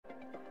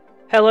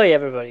Hello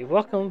everybody,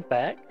 welcome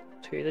back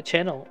to the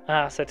channel.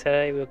 So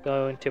today we're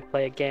going to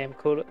play a game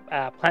called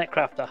Planet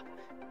Crafter.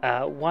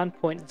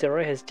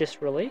 1.0 has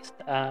just released,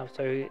 so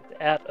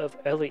it's out of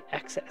early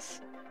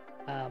access.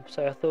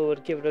 So I thought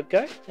we'd give it a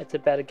go. It's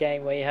about a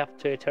game where you have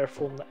to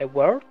terraform a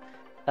world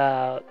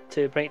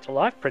to bring it to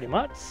life pretty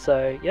much.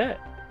 So yeah,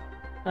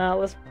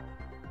 let's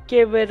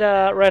give it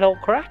a red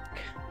hot crack.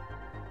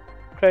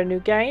 Create a new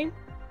game.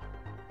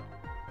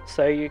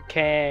 So you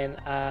can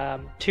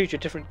choose your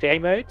different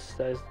game modes.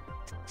 So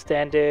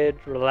standard,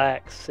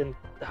 relax, and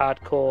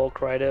hardcore,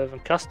 creative,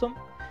 and custom.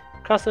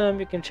 Custom,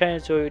 you can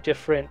change your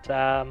different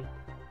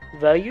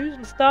values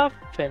and stuff,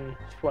 and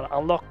if you want to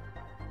unlock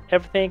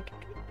everything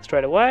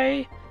straight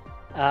away,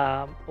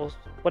 or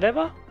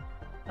whatever.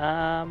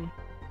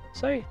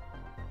 So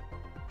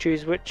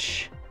choose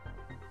which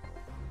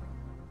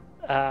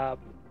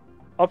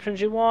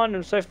options you want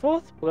and so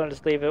forth. We're going to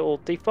just leave it all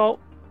default.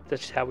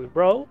 That's just how we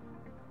roll.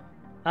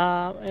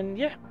 And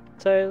yeah,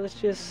 so let's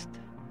just.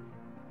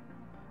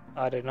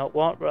 I do not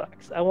want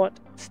relax. I want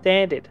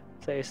standard.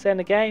 So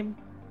send a game,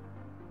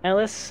 and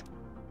let's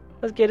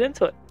get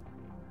into it.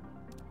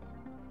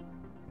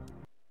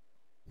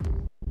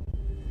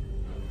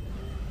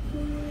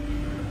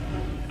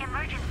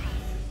 Emergency.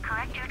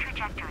 Correct your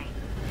trajectory.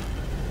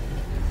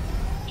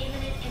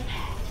 Imminent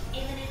impact.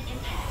 Imminent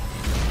impact.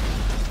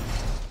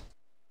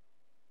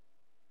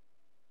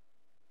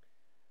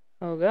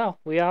 Oh well,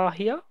 we are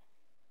here.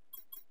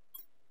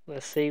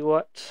 Let's see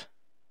what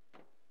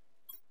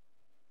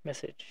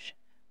message.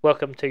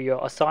 Welcome to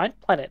your assigned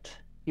planet.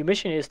 Your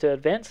mission is to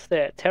advance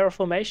the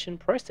terraformation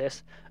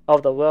process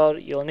of the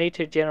world. You'll need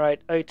to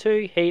generate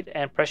O2, heat,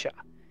 and pressure.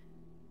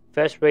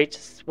 First reach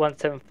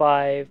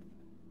 175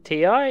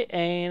 Ti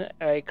and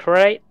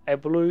create a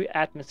blue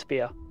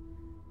atmosphere.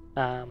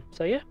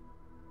 So yeah,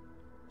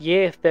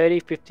 year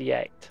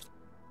 3058.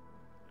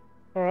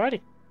 Alrighty.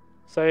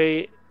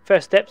 So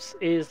first steps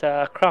is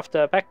craft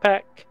a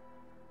backpack,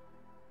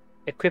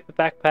 equip a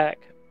backpack,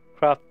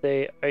 craft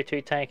the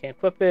O2 tank and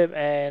equip it,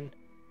 and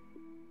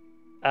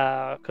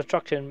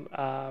construction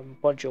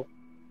module.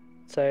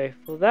 So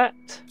for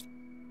that,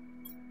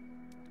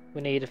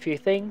 we need a few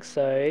things.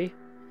 So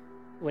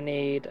we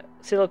need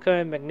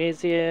silicone,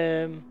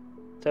 magnesium,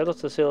 so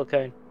lots of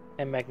silicone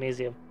and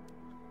magnesium,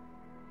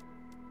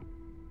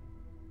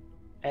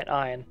 and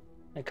iron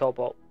and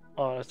cobalt.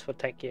 Oh, that's for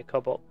tank gear,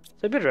 cobalt.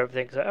 So a bit of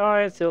everything. So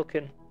iron,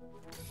 silicon.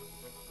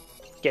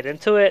 Get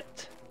into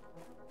it.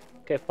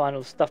 Go find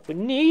all the stuff we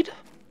need.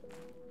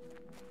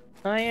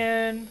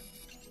 Iron,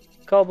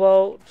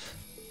 cobalt.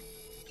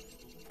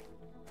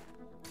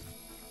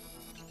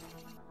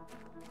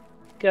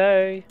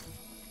 Go.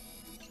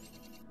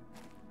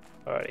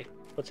 Alrighty,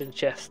 what's in the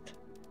chest?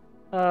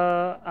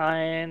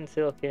 Iron,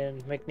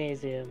 silicon,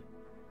 magnesium.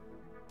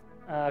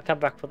 Come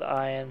back for the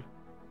iron.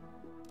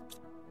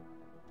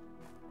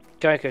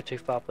 Don't go too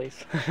far,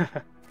 please.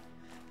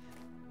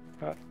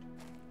 Right.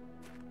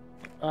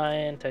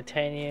 Iron,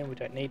 titanium, we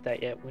don't need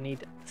that yet. We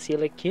need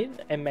silicon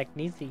and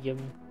magnesium.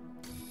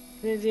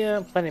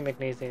 Magnesium, plenty of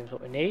magnesium is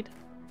what we need.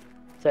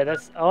 So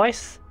that's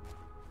ice.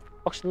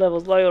 Oxygen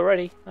level's low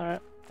already.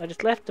 Alright, I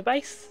just left the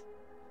base.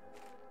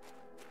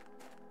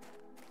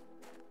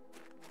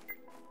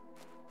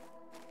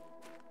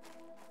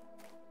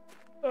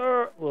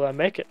 Will I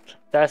make it?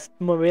 That's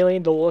my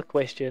 $1,000,000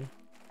 question.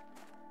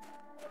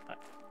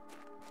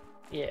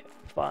 Yeah,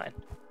 fine.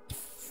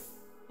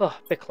 Oh, a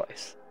bit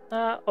close.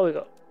 Oh, we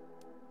got.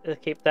 Let's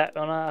keep that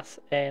on us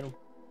and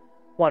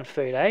one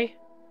food, eh?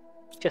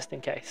 Just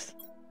in case.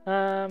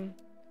 Well,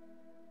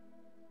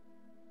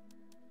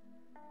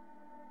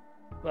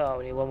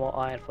 we need one more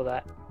iron for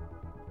that.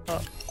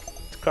 Oh,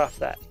 let's craft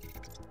that.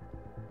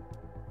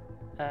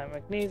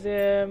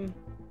 Magnesium.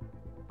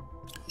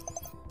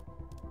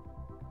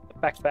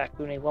 Backpack,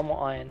 we need one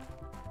more iron.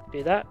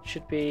 Do that.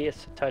 Should be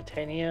it's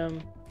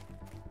titanium,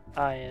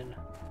 iron.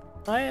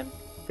 Iron.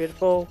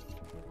 Beautiful.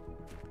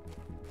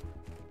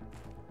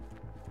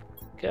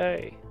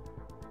 Go.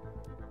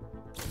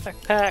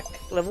 Backpack,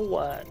 level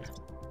 1.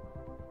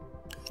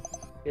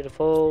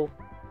 Beautiful.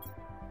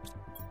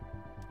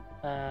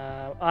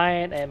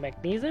 Iron and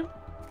magnesium.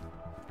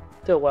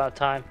 Still a while of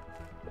time.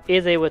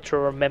 Easy to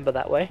remember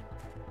that way.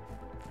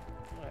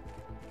 Right.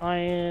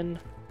 Iron.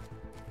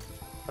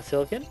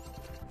 Silicon.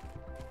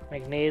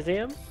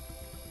 Magnesium.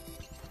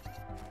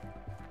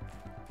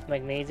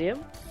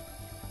 Magnesium.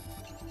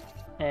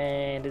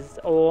 And is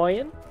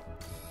iron.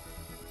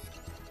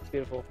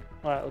 Beautiful.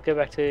 Alright, we'll go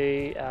back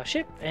to our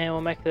ship and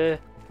we'll make the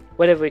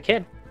whatever we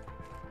can.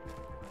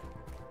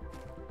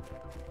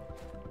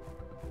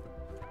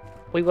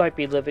 We won't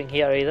be living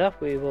here either.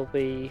 We will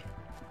be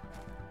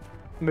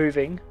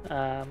moving.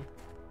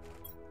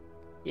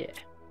 Yeah.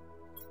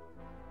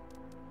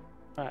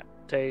 Alright,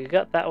 so you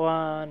got that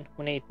one.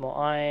 We need more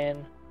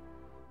iron.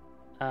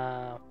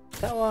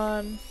 That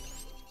one.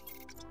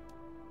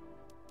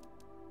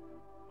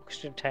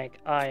 Oxygen tank,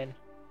 iron.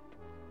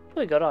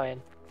 Probably got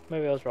iron.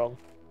 Maybe I was wrong.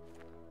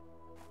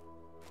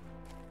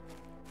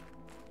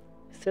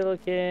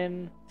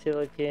 Silicon,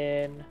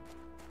 silicon.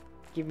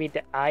 Give me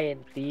the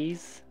iron,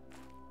 please.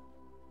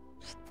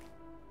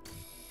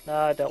 No,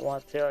 I don't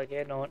want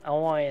silicon on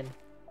iron.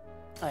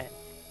 Iron.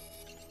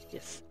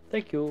 Yes.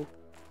 Thank you.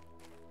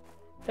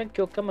 Thank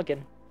you. Come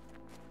again.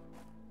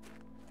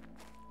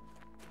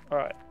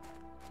 Alright.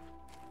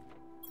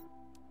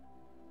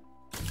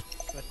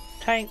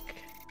 Tank.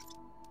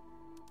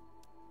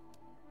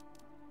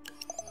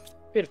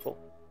 Beautiful.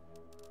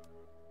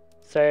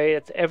 So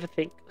it's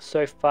everything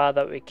so far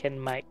that we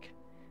can make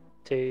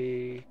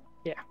to,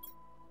 yeah.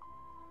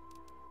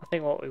 I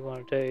think what we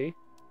want to do,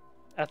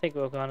 I think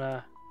we're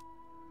gonna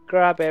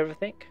grab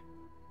everything.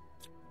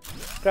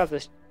 Grab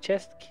this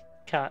chest.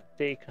 Can't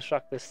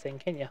deconstruct this thing,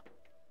 can you?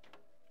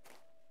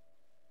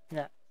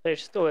 No, so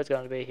it's just always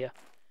going to be here.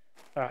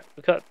 Alright,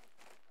 we've got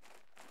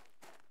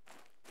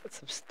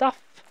some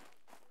stuff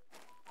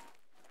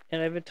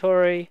in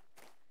inventory.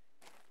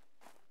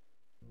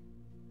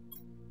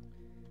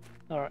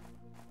 Alright,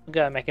 we're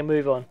going to make a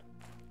move on.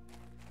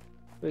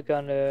 We're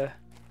going to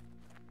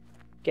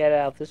get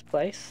out of this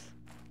place.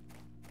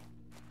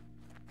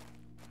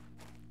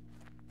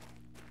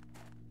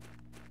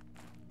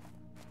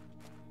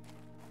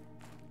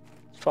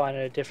 Find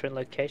a different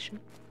location.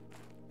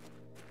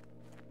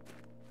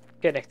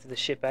 Go next to the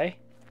ship, eh?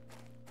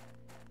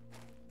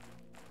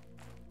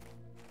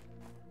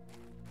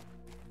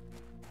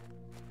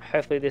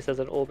 Hopefully this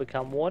doesn't all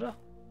become water.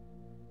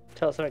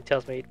 Something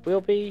tells me it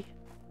will be.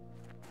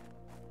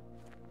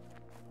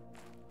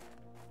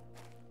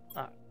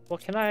 What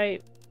can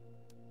I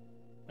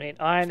need?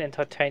 Iron and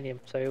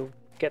titanium, so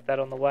get that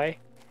on the way.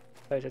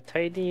 So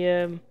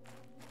titanium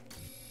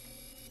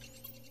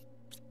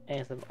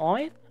and some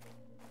iron.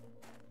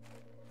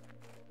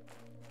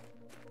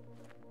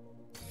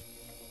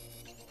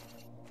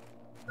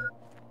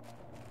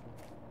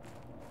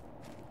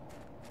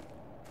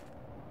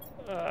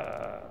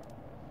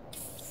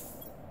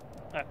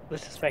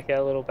 Let's just make a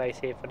little base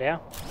here for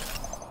now.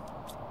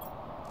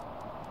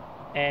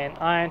 And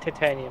iron,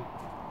 titanium.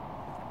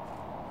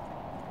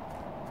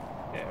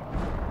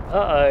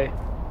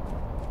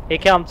 Uh-oh. Here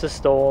comes the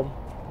storm.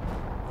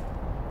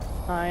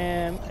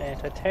 Iron and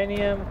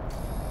titanium.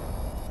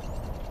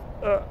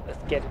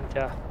 Let's get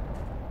into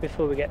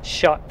before we get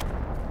shot.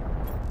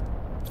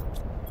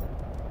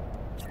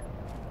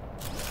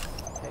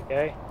 There we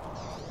go.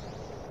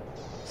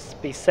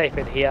 Just be safe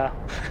in here.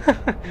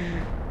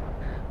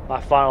 My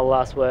final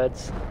last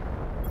words.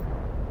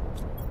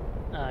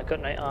 Got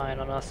no iron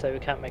on us, so we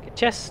can't make a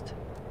chest.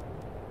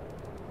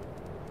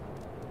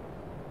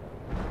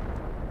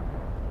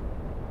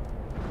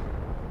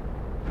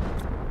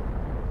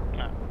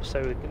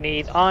 So we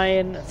need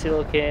iron,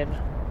 silicon,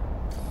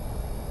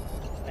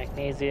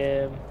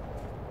 magnesium,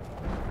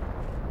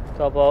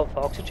 cobalt for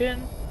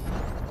oxygen,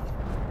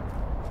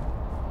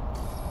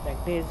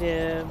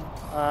 magnesium,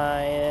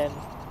 iron.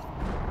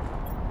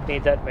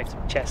 Need that to make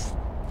some chests.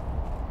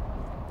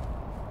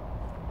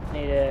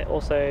 Need to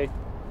also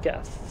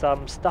get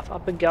some stuff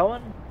up and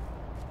going.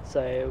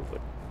 So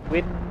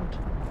wind,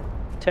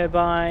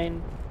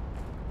 turbine,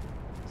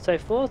 so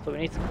forth. But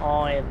we need some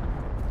iron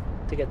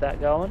to get that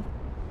going.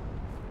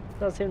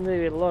 Doesn't seem to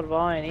be a lot of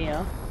iron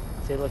here.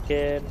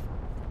 Silicon.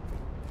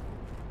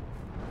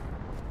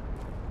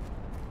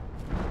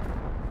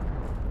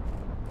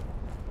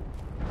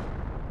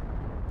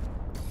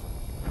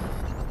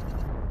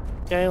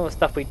 Okay, all the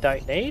stuff we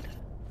don't need.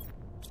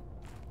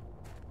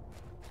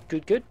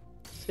 Good, good.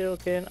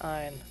 Silicon,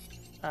 iron.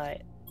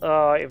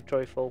 Oh,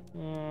 inventory full.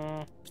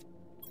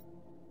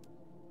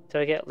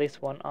 Did I get at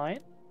least one iron?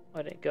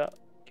 I didn't get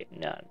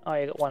none. Oh,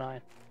 you got one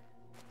iron.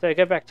 So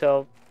go back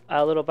to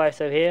our little base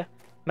over here.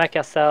 Make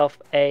ourselves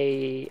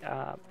a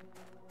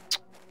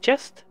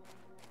chest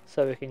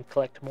so we can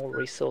collect more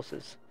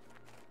resources.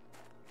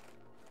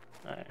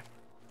 Alright.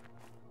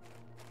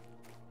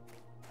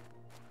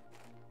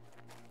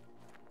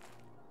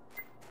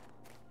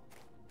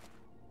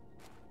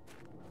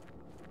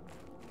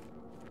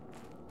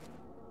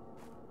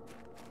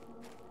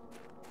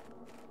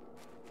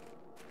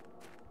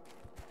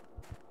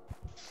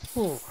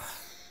 Ooh,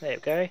 there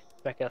we go.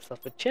 Make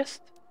ourselves a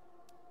chest.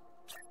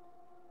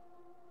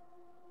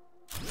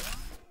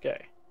 Go.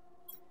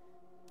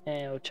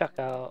 And we'll chuck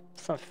out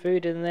some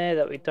food in there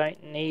that we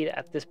don't need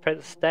at this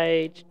present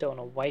stage. Don't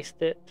want to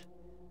waste it.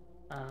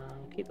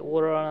 Keep the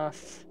water on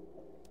us.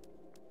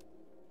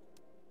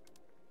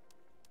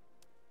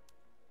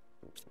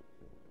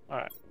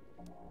 Alright.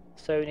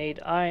 So we need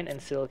iron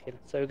and silicon.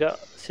 So we've got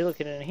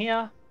silicon in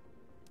here.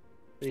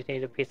 We just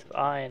need a piece of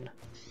iron.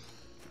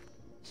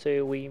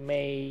 So we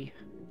may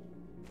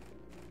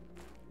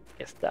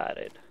get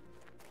started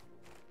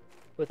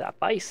with our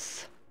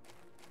base.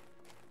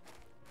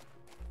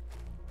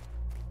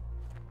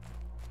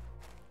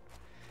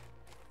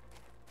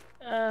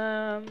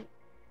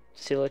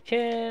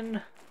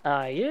 Silicon,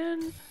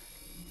 iron.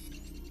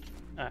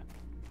 Alright.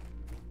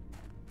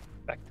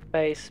 Back to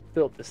base,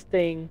 build this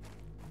thing.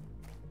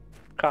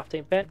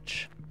 Crafting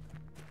bench.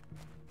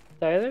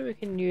 So that we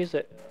can use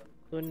it.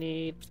 We'll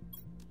need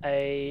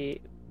a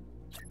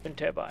wind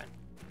turbine.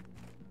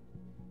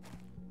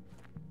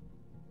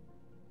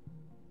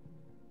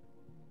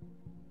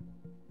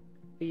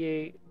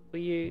 Will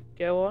you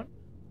go on?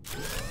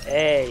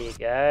 There you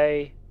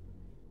go.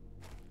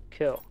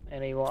 Cool.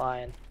 Any more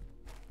iron?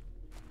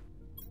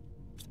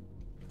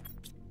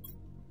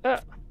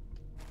 Ah.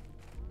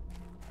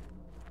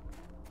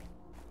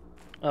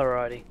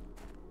 Alrighty.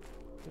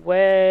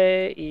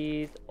 Where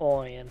is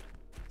iron?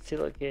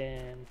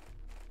 Silicon.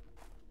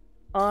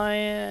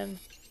 Iron.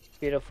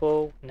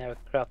 Beautiful. Now we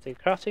can craft the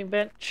crafting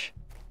bench.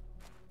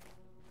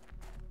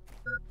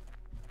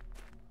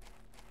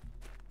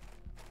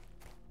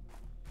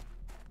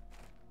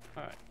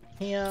 Alright,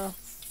 here.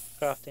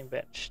 Crafting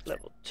bench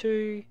level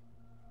 2.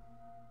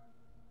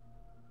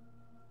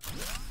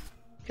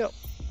 Cool.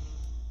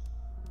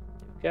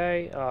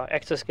 There we go. Oh,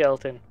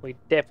 exoskeleton. We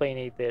definitely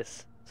need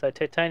this. So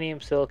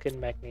titanium, silicon,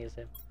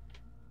 magnesium.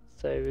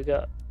 So we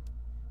got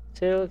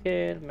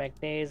silicon,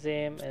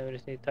 magnesium, and we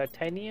just need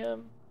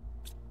titanium.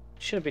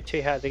 Shouldn't be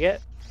too hard to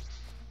get.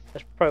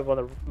 That's probably one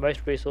of the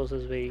most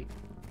resources we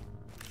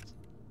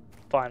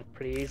find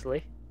pretty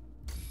easily.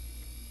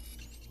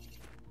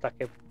 Like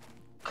a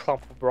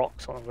clump of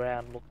rocks on the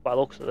ground by the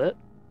looks of it.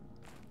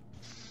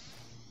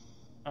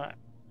 Alright.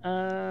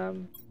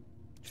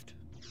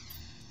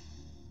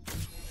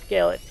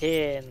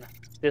 Skeleton.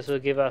 This will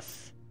give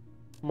us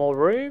more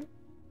room.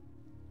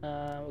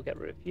 We'll get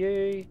rid of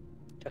you.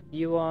 Chuck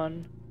you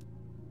on.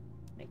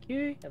 Thank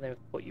you. And then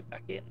we'll put you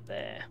back in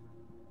there.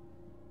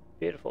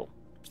 Beautiful.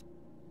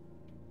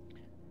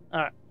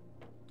 Alright.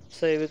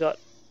 So we've got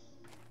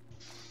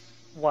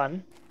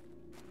one.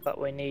 But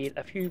we need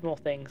a few more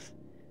things.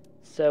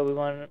 So we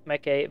want to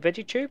make a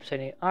veggie tube. So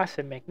we need ice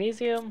and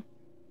magnesium.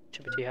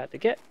 Shouldn't be too hard to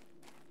get.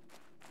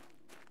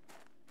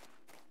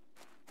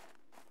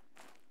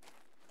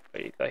 What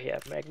do you got here?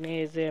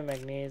 Magnesium,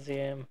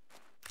 magnesium,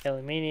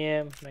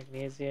 aluminium,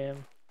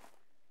 magnesium.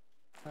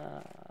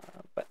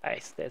 But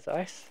ice, there's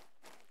ice.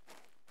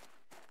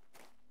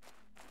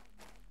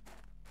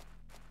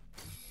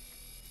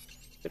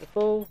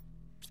 Beautiful.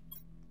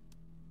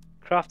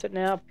 Craft it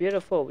now.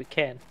 Beautiful, we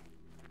can.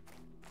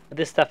 But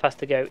this stuff has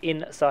to go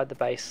inside the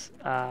base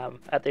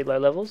at the low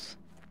levels.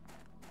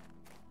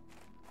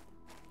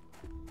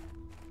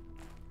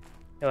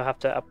 You'll have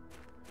to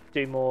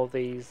do more of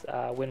these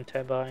wind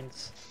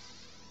turbines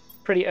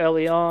pretty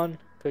early on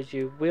because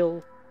you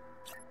will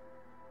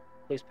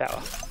lose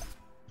power.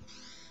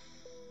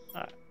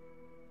 Alright.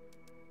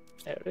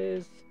 There it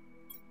is.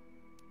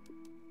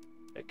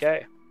 There we go.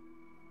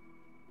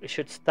 We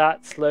should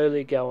start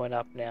slowly going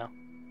up now.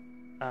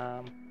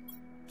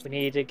 We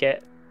need to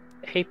get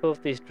a heap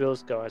of these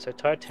drills going. So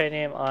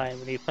titanium, iron,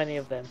 we need plenty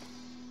of them.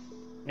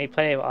 We need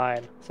plenty of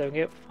iron. So we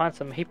can find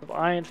some heap of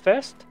iron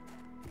first.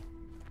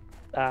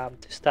 To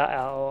start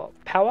our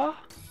power.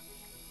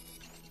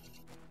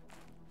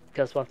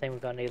 Because one thing we're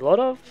going to need a lot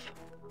of.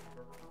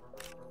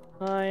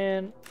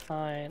 Iron,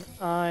 iron,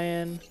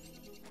 iron.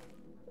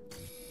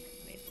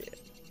 Need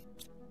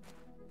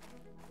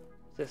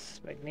this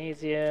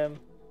magnesium.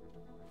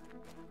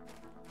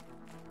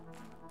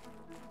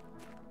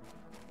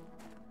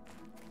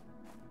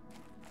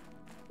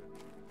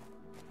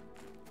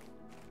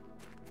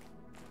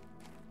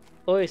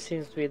 Always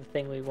seems to be the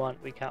thing we want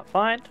we can't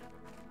find.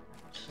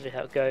 Just see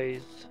how it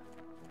goes.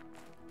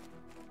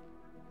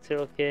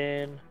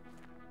 Silicon.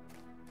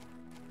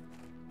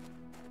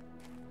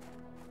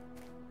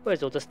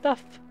 Where's all the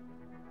stuff?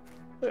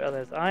 Where are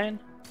those iron?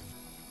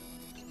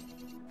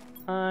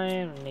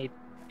 Iron, we need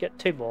get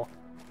 2 more.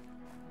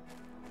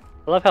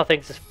 I love how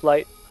things just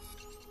float.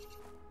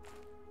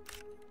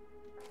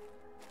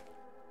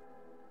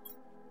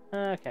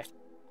 Okay.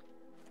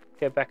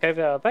 Go back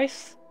over our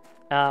base.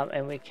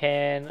 And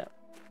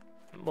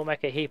we'll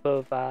make a heap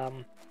of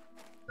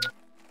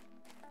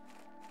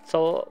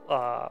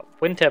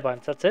wind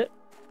turbines, that's it.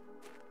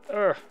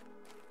 Urgh.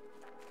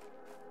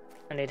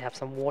 I need to have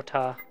some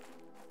water.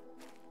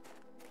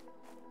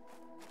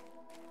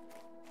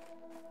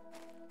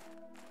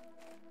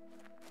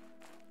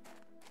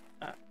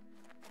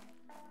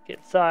 Get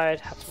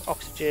inside, have some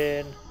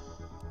oxygen,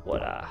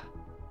 water.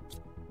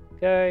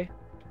 Go.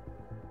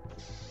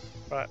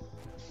 Right.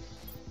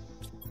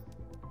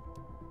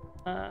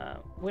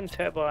 Wind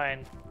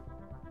turbine.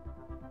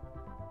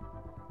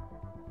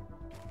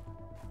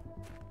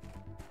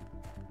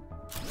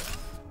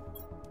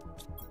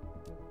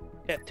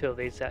 Get 2 of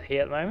these out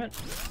here at the moment.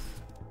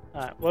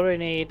 Alright, what do we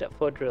need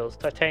for drills?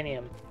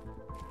 Titanium.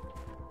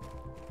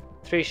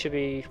 3 should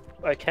be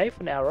okay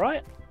for now,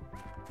 right?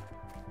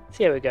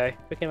 See how we go.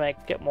 We can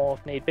get more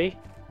if need be.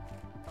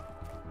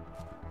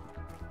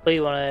 We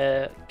want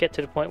to get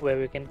to the point where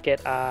we can get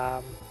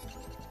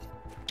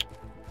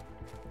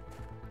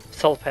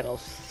solar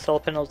panels. Solar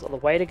panels are the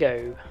way to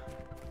go.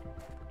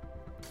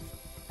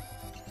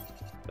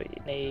 We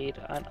need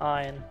an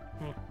iron.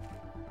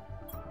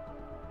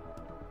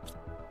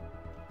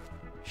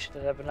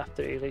 Should have enough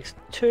to at least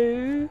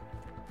 2.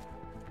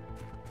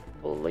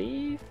 I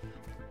believe.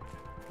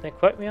 Don't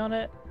quote me on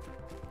it.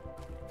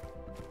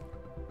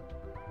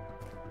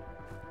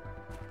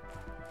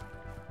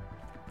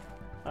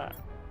 Alright.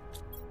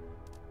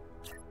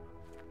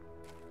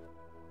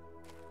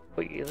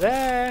 Put you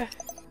there.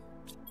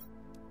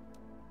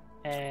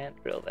 And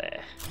drill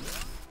there.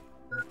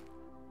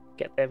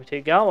 Get them two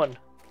going.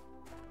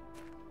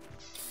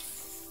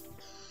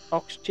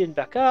 Oxygen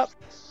back up.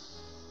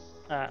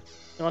 It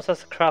wants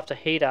us to craft a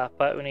heater,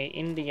 but we need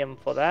indium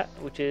for that,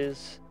 which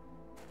is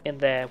in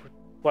there. We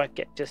won't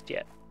get just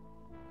yet.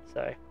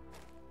 So,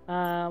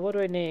 what do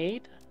we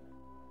need?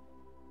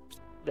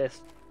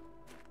 Let's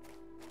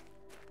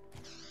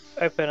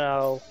open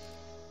our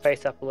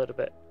face up a little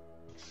bit.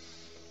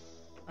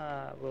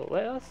 Will it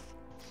let us?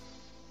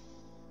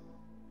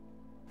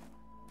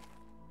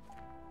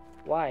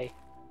 Why?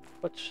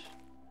 What's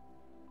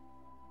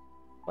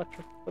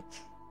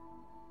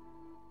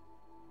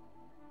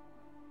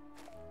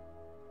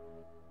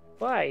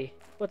why?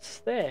 What's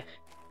there?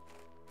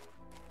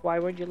 Why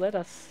won't you let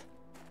us?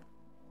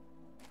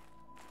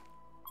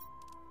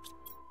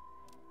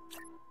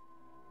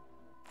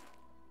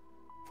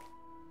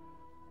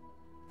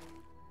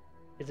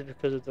 Is it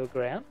because of the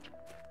ground?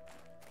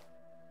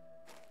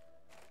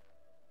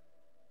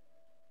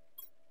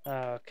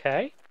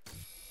 Okay.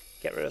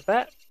 Get rid of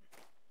that.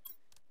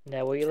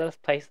 Now will you let us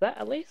place that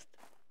at least?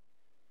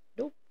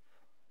 Nope.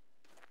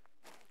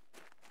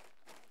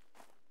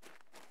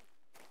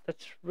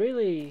 That's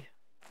really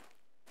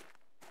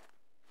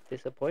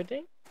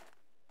disappointing.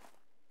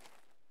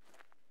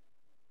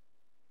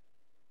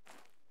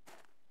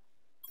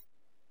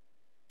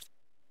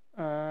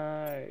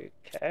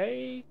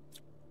 Okay.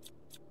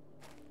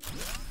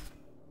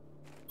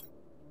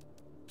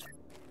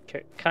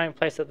 Can't even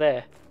place it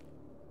there.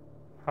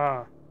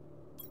 Huh.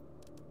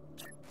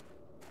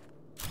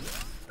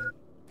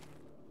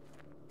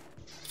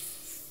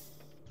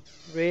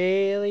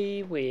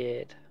 Really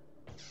weird.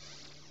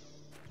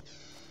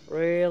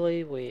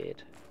 Really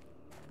weird.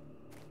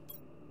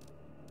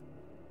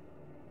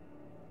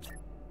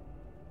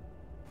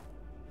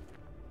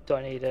 Do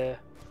I need a...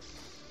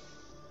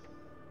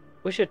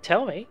 We should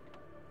tell me.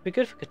 It'd be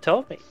good if you could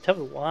tell me. Tell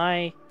me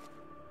why.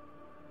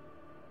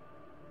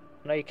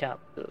 I know you can't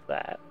do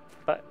that,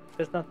 but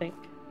there's nothing...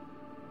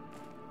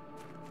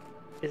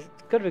 It's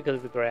gotta be because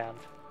of the ground.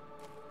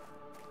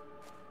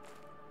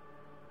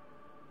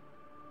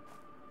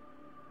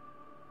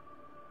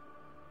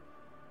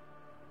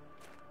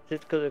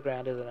 It's because of the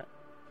ground, isn't it?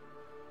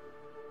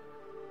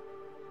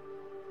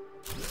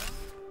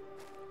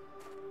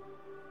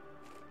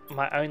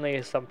 My only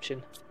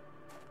assumption.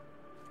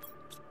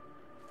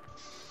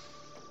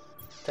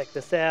 Take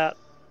this out.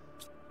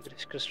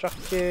 Just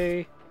construct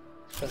you,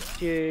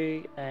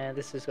 and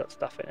this has got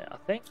stuff in it, I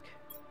think.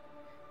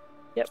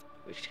 Yep,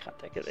 we can't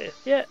take it there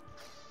yet.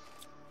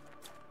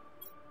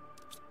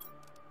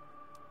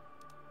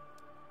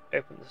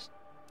 Open this.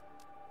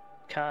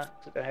 Can't,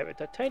 because I don't have a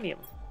titanium.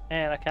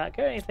 And I can't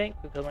get anything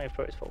because my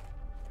inventory is full.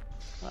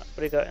 Right, what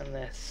do you got in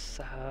this?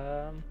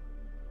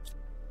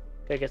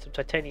 Go get some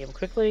titanium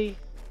quickly.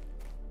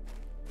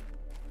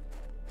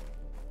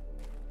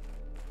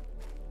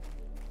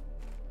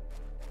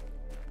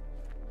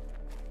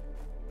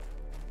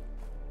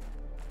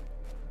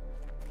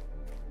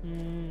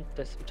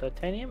 There's some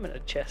titanium in a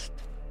chest.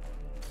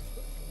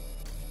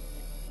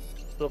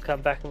 We'll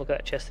come back and look at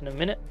that chest in a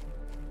minute.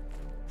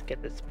 Let's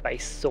get this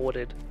base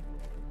sorted.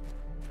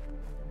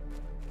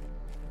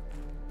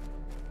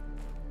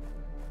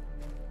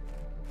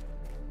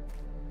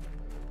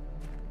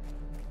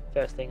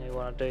 First thing we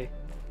want to do.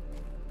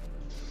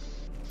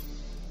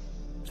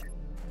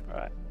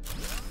 Alright.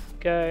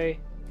 Go.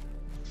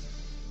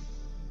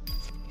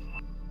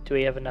 Do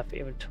we have enough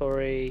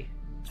inventory?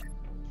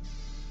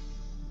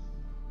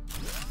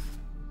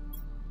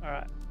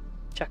 Alright.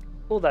 Chuck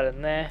all that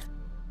in there.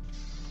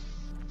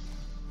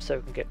 So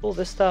we can get all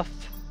this stuff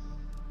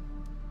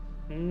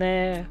in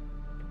there.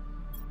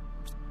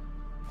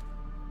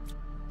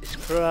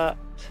 Disrupt.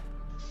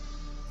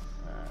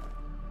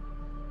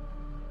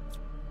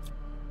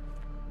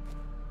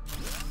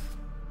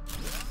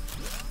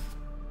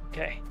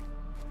 Okay.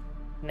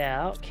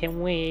 Now,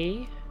 can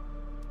we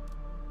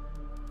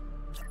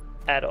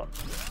add on?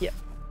 Yep.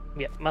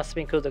 Yep. Must have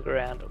been because the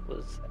ground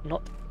was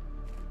not.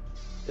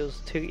 It was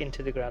too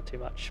into the ground too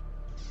much.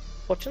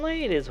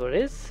 Fortunately, it is what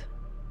it is.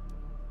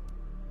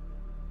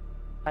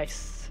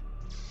 Nice.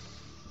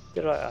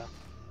 Did I?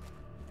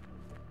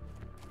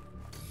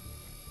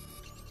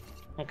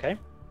 Okay.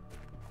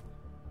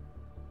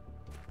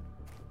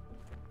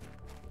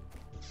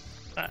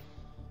 Alright.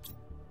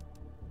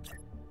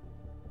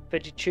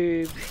 Veggie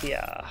tube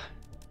here.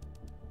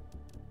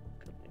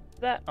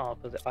 That, oh,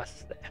 because the ice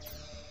is there.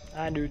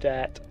 I knew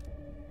that.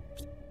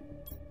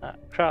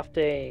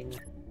 Crafting.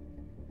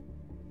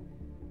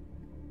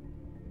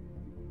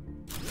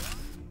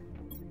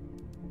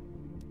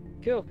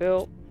 Cool,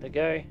 cool. There we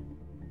go.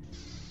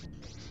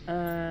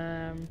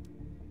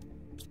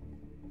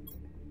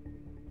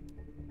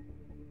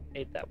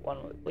 Need that one,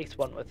 at least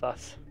one with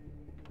us.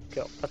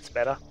 Cool, that's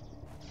better.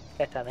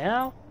 Better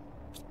now.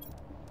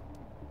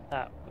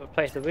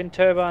 Replace the wind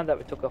turbine that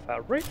we took off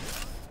our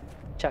roof.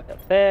 Chuck it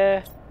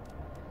there.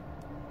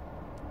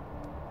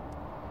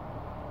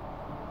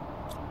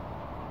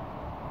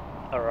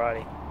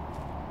 Alrighty.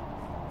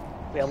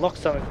 We unlocked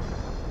something.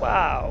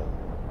 Wow.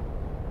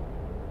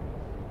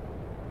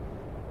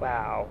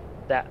 Wow.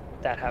 That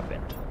that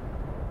happened.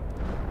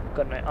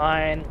 Got no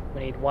iron.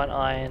 We need 1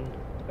 iron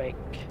to make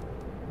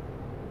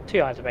 2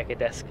 iron to make a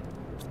desk.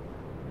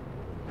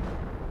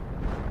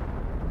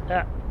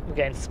 Ah, I'm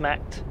getting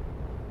smacked.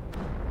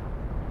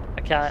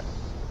 I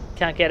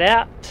can't get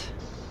out.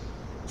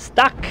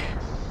 Stuck.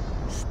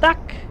 Stuck.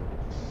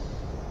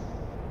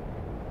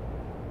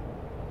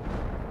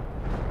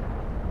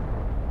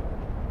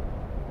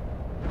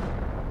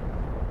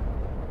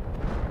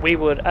 We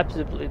would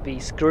absolutely be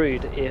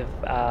screwed if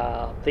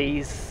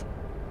these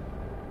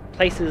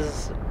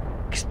places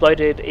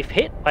exploded if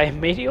hit by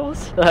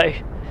meteors. So,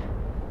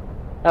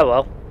 oh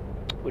well,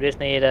 we just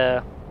need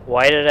to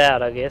wait it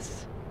out, I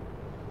guess.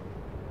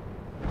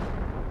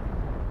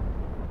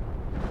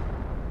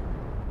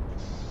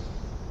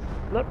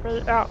 Let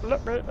me out!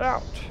 Let me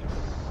out!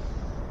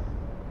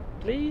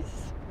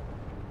 Please,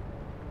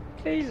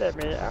 please let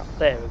me out.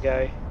 There we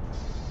go.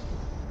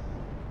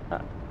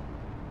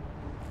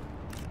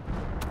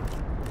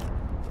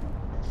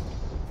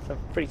 Some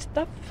free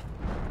stuff.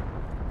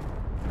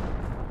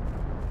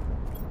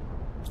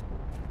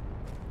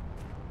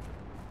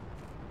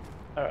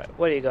 Alright,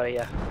 what do you got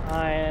here?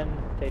 Iron,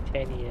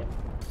 titanium.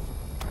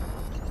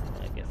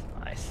 I guess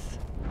nice.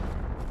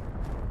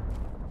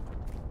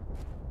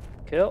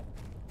 Cool.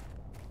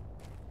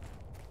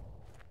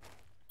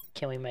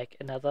 Can we make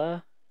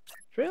another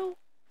drill?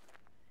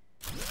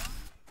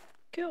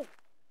 Cool.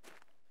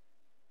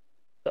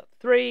 Got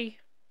 3.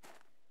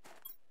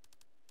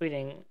 We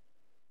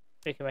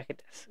can make a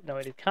desk. No,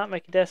 we can't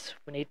make a desk.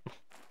 We need.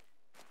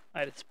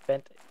 I just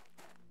spent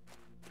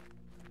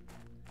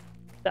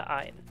the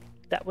iron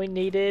that we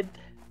needed.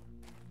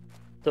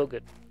 Still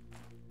good.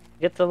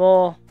 Get some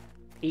more.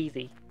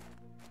 Easy.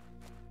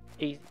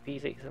 Easy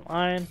peasy. Some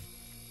iron.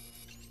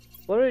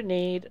 What do we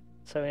need?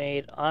 So we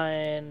need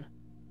iron,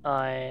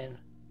 iron,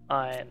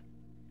 iron.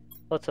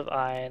 Lots of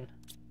iron.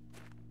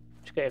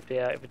 Just go to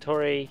our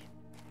inventory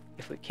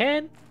if we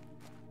can.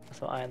 There's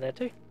some iron there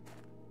too.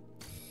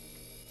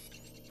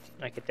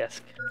 Make a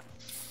desk.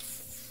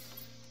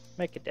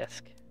 Make a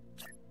desk.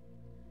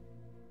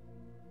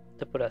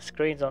 To put our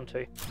screens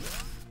onto.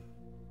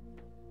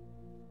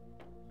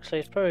 Actually,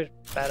 it's probably a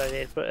bad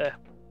idea to put a...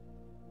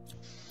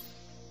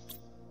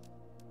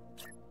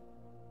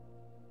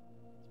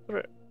 Put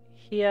it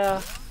here.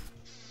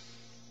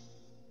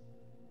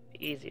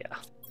 Easier.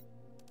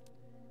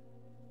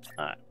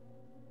 Alright.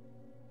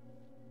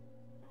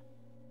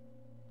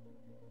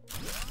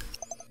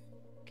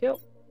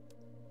 Cool.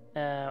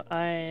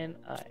 Iron,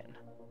 iron.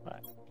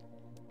 Right.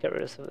 Get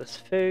rid of some of this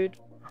food.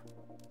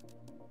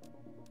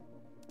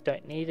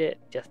 Don't need it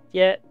just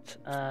yet.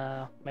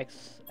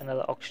 Makes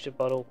another oxygen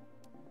bottle.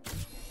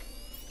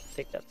 I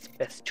think that's the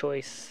best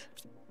choice.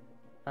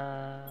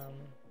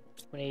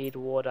 We need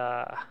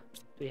water.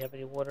 Do we have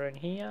any water in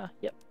here?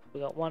 Yep, we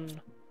got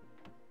one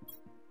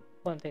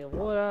thing of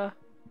water.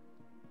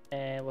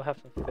 And we'll have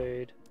some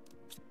food.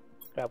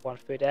 Grab one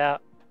food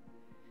out.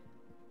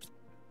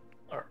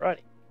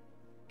 Alrighty.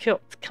 Cool,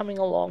 it's coming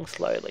along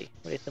slowly.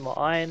 We need some more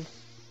iron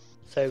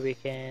so we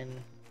can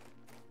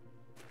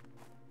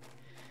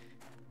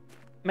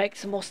make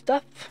some more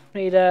stuff.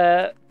 We need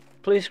a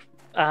blue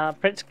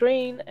print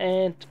screen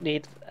and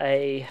need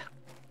a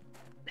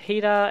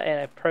heater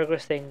and a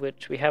progress thing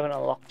which we haven't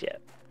unlocked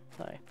yet.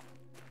 So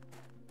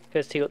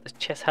go see what the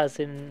chest has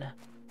in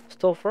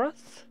store for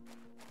us.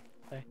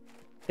 So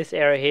this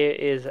area here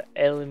is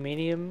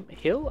Aluminium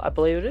Hill, I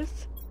believe it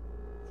is.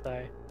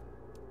 So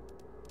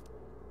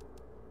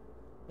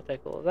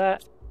take all of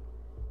that.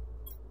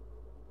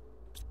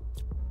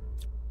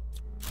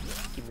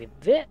 Give me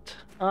that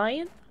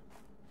iron.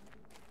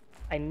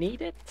 I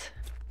need it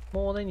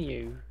more than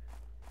you.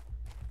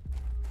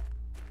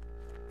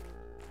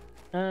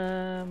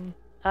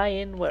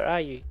 Iron, where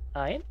are you?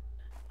 Iron?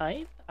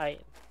 Iron? Iron.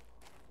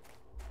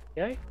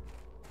 Go.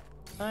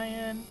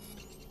 Iron.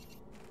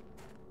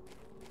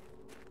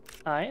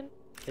 Iron.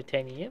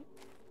 Titanium.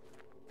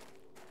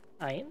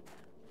 Iron.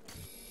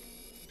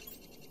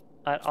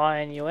 I'd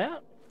iron you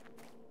out.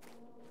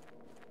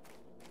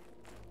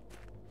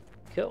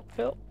 Cool,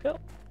 cool, cool.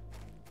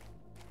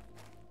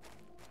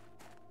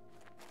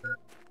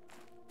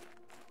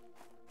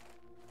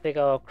 Think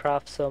I'll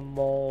craft some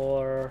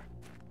more.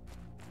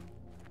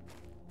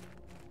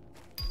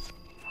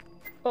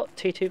 Oh,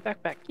 T2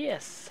 backpack,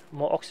 yes.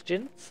 More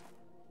oxygens.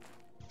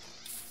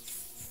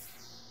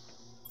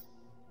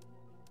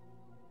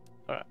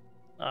 Alright.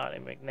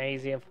 Alright,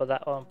 magnesium for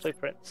that one.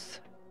 Blueprints.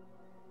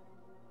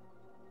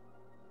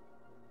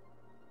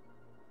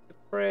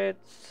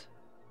 Blueprints.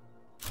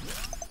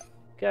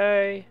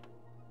 Go.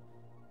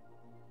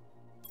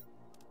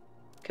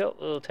 Cool.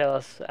 It'll tell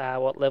us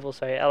what level,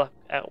 so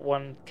at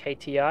 1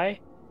 KTI,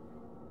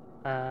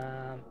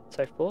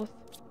 so forth.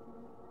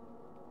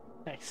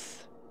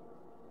 Nice.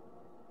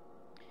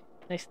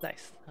 Nice,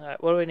 nice.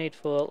 Alright, what do we need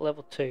for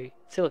level 2?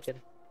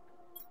 Silicon.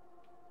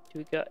 Do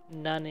we got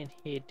none in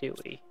here, do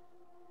we?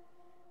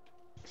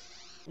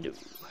 No.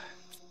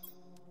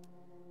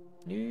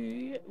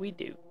 No, we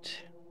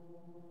don't.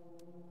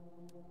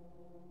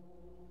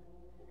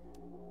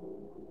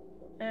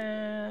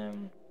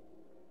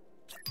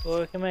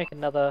 Or we can make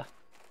another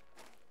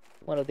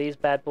one of these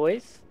bad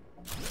boys.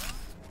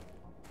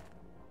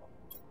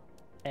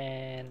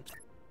 And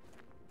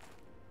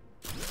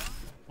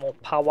more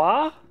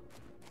power.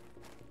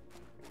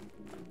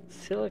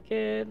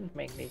 Silicon,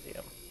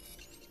 magnesium.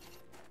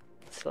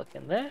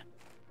 Silicon there.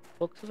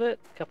 Looks of it,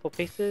 a couple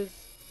pieces.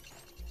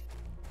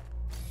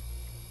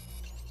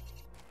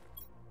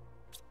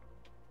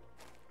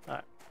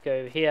 Alright,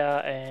 go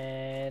here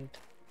and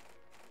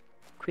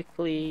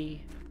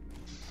quickly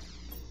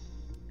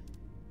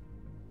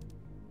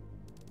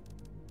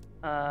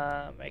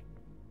make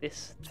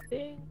this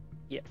thing.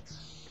 Yep.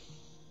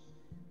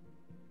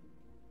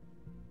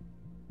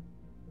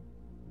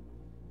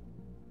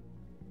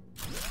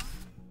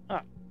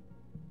 Alright.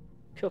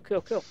 Cool.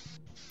 There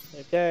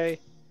we go.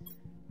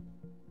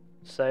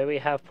 So we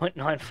have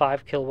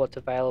 0.95 kilowatts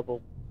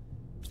available.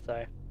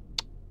 So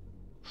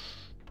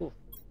ooh,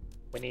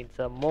 we need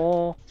some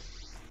more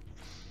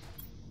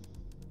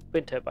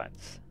wind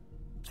turbines.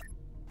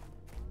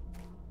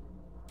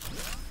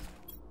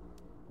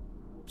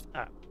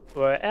 Alright,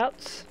 we're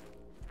out.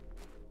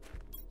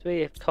 Do we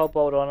have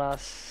cobalt on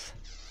us?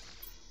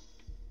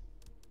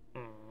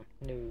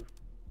 No.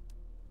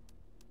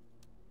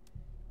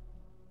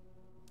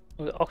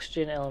 We've got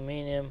oxygen,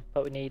 aluminium,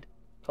 but we need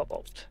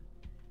cobalt.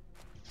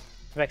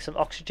 To make some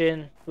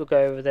oxygen, we'll go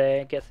over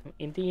there and get some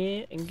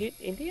indium,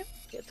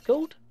 it's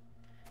called,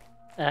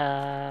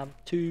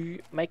 to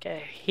make a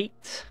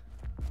heat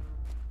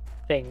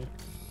thing.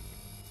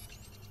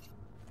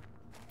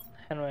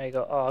 How many I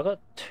got? Oh, I got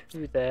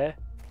 2 there.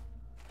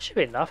 Should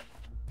be enough.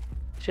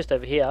 It's just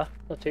over here,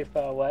 not too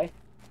far away.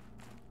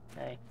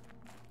 Okay.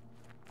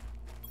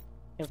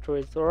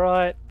 Inventory's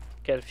alright.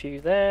 Get a few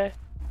there.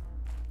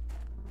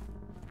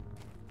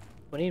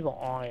 We need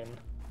more iron.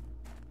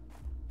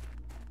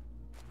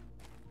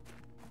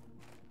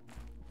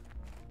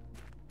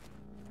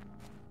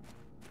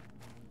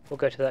 We'll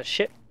go to that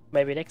ship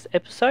maybe next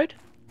episode.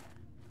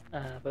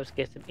 Let's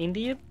get some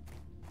indium.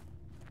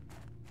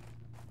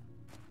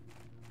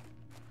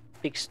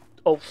 Big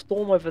old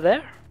storm over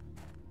there.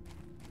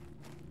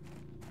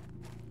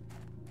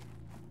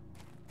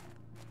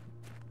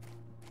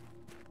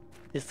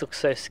 This looks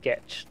so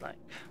sketch, like.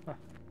 Huh.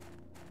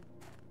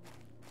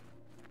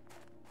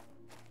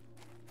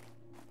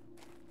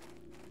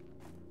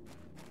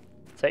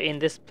 So in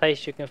this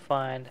place you can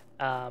find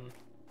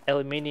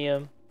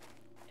aluminium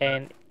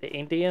and the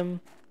indium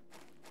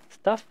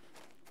stuff.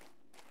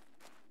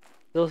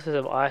 There's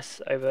also some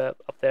ice over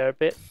up there a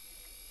bit.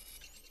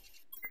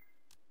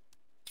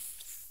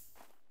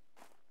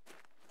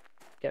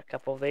 Get a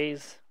couple of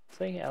these.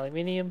 See,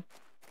 aluminium.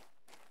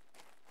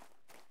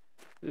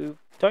 We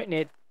don't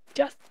need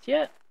just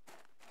yet.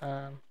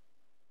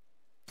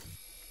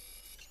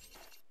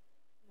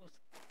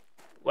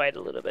 Wait a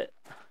little bit.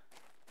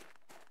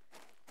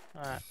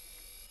 Alright,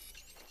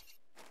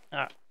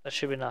 that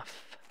should be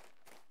enough.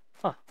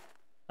 Huh,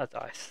 that's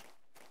ice.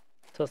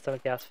 Saw some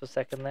gas for a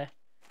second there.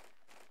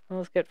 Well,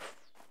 let's get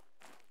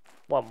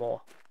one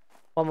more.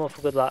 One more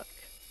for good luck.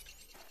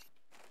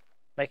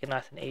 Make it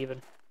nice and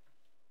even.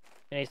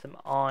 We need some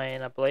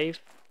iron, I believe.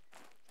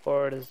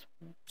 Or it is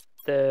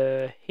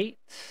the heat.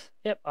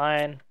 Yep,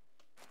 iron.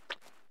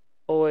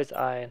 Always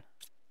iron.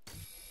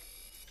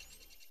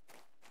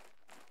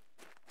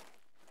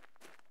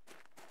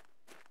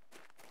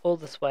 All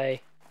this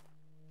way.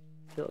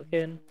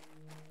 Silicon.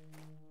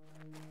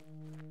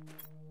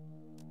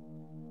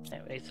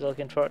 And we need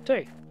silicon for it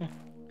too.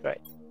 Great.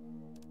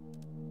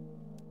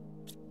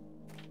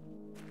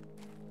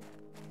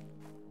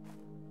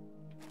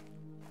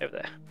 Over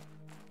there.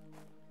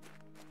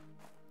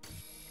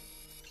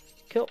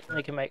 Cool.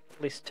 We can make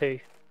at least 2.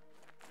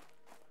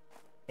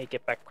 Need to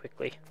get back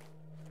quickly.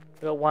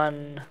 We've got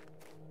 1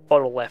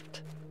 bottle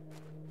left.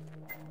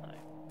 No.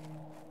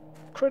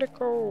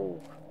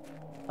 Critical!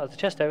 Oh, there's a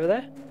chest over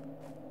there.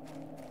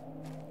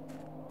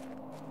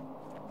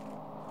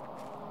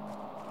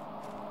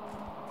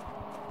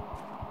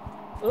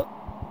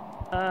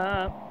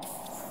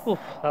 Oof,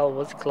 that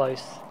was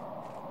close.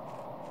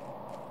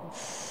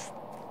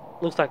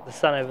 Looks like the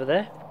sun over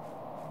there,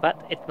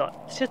 but it's not.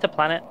 It's just a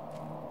planet.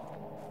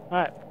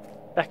 Alright,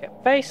 back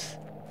at base.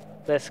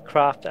 Let's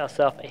craft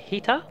ourselves a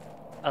heater,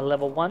 a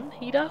level 1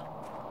 heater.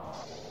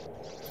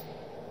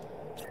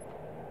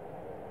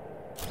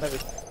 Maybe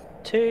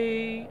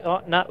 2.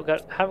 Oh no,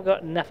 haven't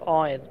got enough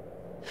iron.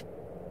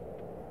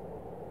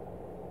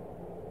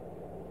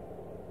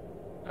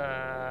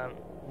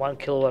 1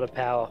 kilowatt of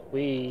power.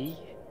 We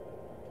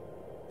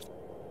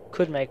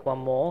could make 1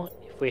 more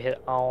if we had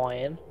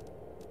iron.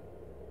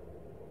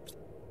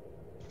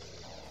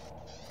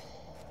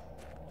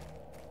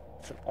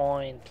 Some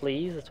iron,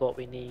 please. That's what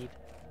we need.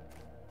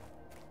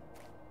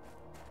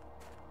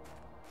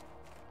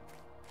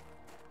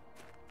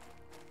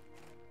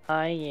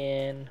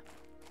 Iron.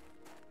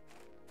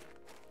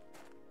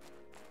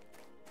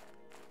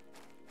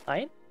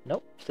 Iron?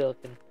 Nope.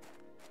 Silicon.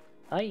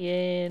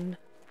 Iron.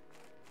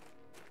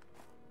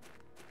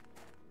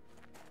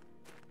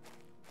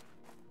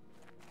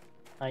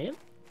 Iron.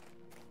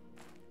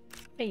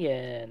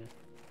 Iron.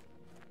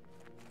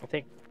 I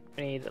think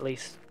we need at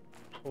least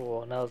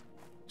another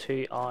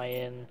 2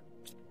 iron.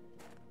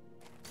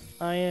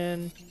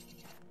 Iron.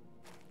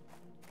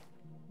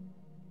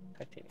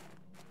 Titanium.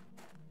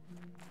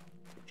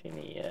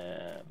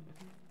 Titanium.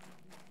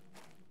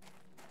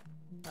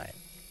 Iron.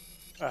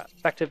 Alright,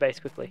 back to base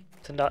quickly.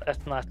 That's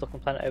a nice looking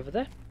planet over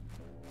there.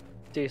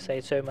 Do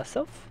say so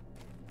myself.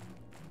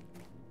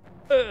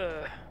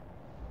 Ugh.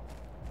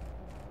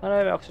 I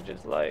know my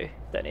oxygen's low,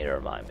 don't need to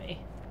remind me.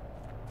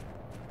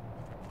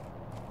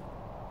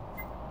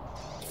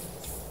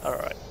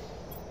 Alright.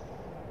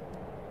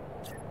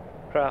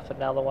 Craft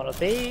another one of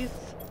these.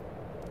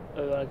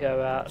 We're gonna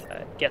go out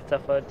and get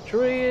stuff for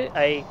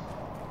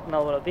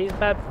another one of these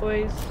bad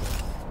boys.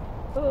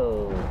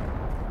 Oh.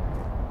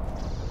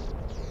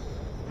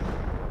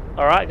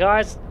 Alright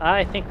guys,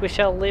 I think we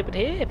shall leave it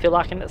here. If you're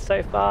liking it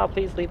so far,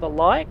 please leave a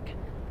like.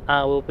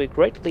 Will be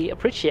greatly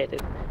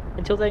appreciated.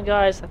 Until then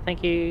guys,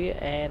 thank you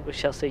and we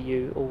shall see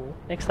you all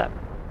next time.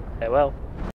 Farewell.